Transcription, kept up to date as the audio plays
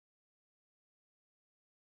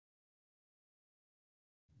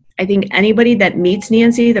I think anybody that meets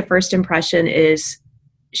Nancy, the first impression is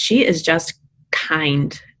she is just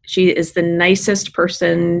kind. She is the nicest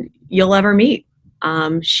person you'll ever meet.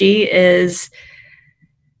 She's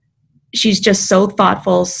just so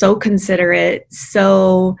thoughtful, so considerate,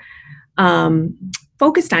 so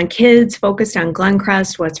focused on kids, focused on Glen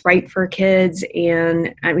Crest, what's right for kids.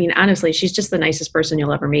 And I mean, honestly, she's just the nicest person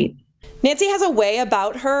you'll ever meet. Nancy has a way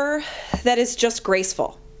about her that is just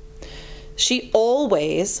graceful. She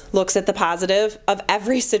always looks at the positive of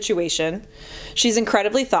every situation. She's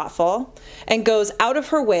incredibly thoughtful and goes out of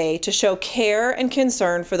her way to show care and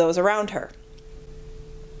concern for those around her.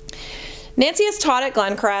 Nancy has taught at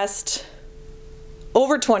Glen Crest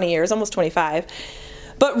over 20 years, almost 25,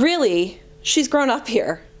 but really, she's grown up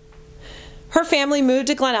here. Her family moved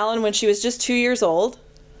to Glen Ellyn when she was just 2 years old.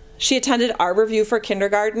 She attended Arborview for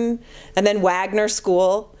kindergarten and then Wagner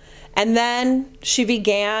School, and then she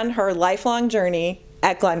began her lifelong journey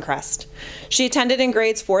at Glen Crest. She attended in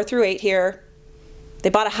grades 4 through 8 here. They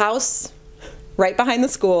bought a house right behind the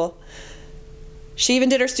school. She even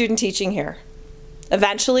did her student teaching here.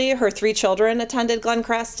 Eventually, her 3 children attended Glen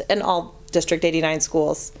Crest and all District 89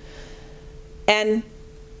 schools. And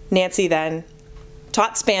Nancy then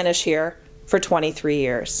taught Spanish here for 23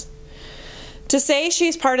 years. To say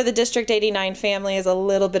she's part of the District 89 family is a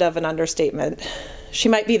little bit of an understatement. She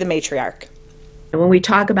might be the matriarch. And when we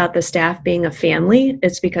talk about the staff being a family,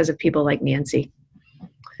 it's because of people like Nancy.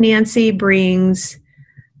 Nancy brings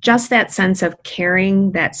just that sense of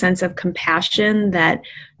caring, that sense of compassion, that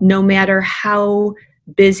no matter how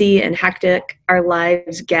busy and hectic our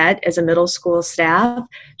lives get as a middle school staff,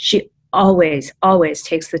 she always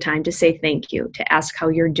takes the time to say thank you, to ask how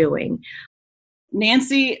you're doing.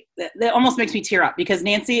 Nancy, that almost makes me tear up because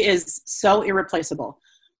Nancy is so irreplaceable.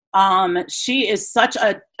 She is such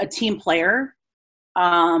a team player.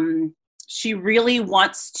 She really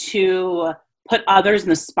wants to put others in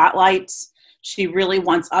the spotlight. She really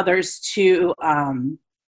wants others to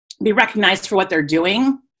be recognized for what they're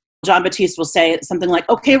doing. John Batiste will say something like,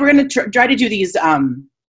 okay, we're going to try to do these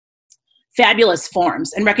fabulous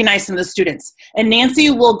forms and recognize some of the students. And Nancy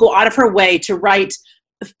will go out of her way to write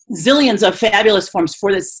zillions of fabulous forms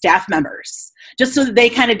for the staff members, just so that they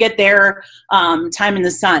kind of get their time in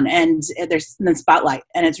the sun and their in the spotlight.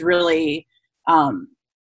 And it's really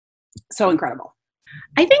so incredible.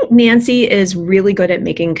 I think Nancy is really good at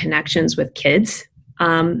making connections with kids.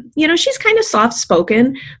 She's kind of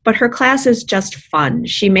soft-spoken, but her class is just fun.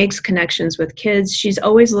 She makes connections with kids. She's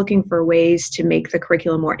always looking for ways to make the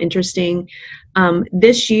curriculum more interesting.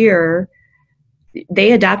 This year,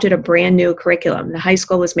 they adopted a brand new curriculum. The high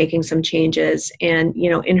school was making some changes. And,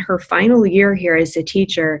 in her final year here as a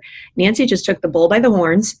teacher, Nancy just took the bull by the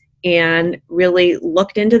horns and really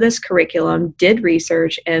looked into this curriculum, did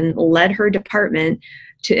research, and led her department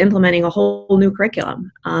to implementing a whole new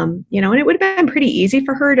curriculum. And it would have been pretty easy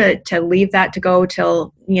for her to leave that to go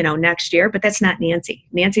till, next year, but that's not Nancy.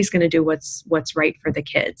 Nancy's going to do what's right for the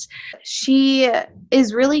kids. She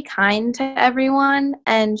is really kind to everyone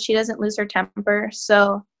and she doesn't lose her temper.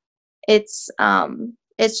 So it's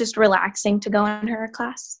just relaxing to go in her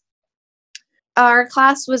class. Our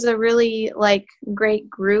class was a really great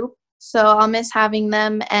group. So I'll miss having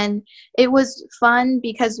them, and it was fun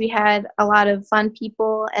because we had a lot of fun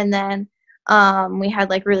people, and then we had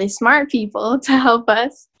really smart people to help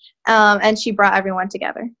us, and she brought everyone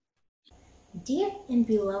together. Dear and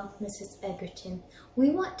beloved Mrs. Egerton, we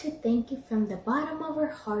want to thank you from the bottom of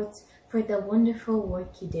our hearts for the wonderful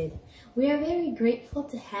work you did. We are very grateful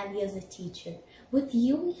to have you as a teacher. With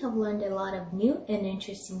you, we have learned a lot of new and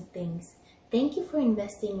interesting things. Thank you for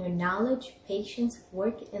investing your knowledge, patience,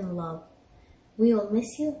 work, and love. We will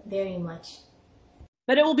miss you very much.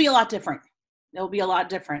 But it will be a lot different. It will be a lot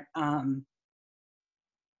different. The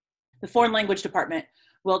foreign language department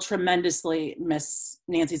will tremendously miss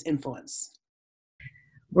Nancy's influence.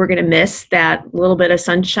 We're going to miss that little bit of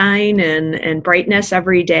sunshine and brightness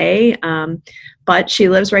every day. But she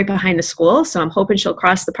lives right behind the school, so I'm hoping she'll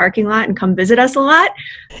cross the parking lot and come visit us a lot.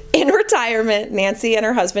 In retirement, Nancy and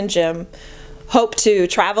her husband, Jim, hope to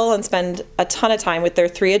travel and spend a ton of time with their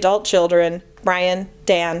 3 adult children, Brian,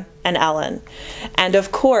 Dan, and Ellen. And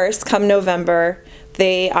of course, come November,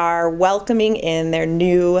 they are welcoming in their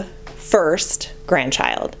new first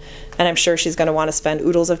grandchild. And I'm sure she's going to want to spend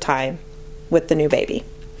oodles of time with the new baby.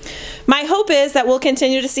 My hope is that we'll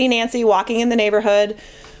continue to see Nancy walking in the neighborhood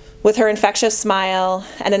with her infectious smile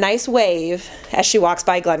and a nice wave as she walks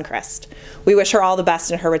by Glen Crest. We wish her all the best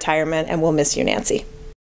in her retirement, and we'll miss you, Nancy.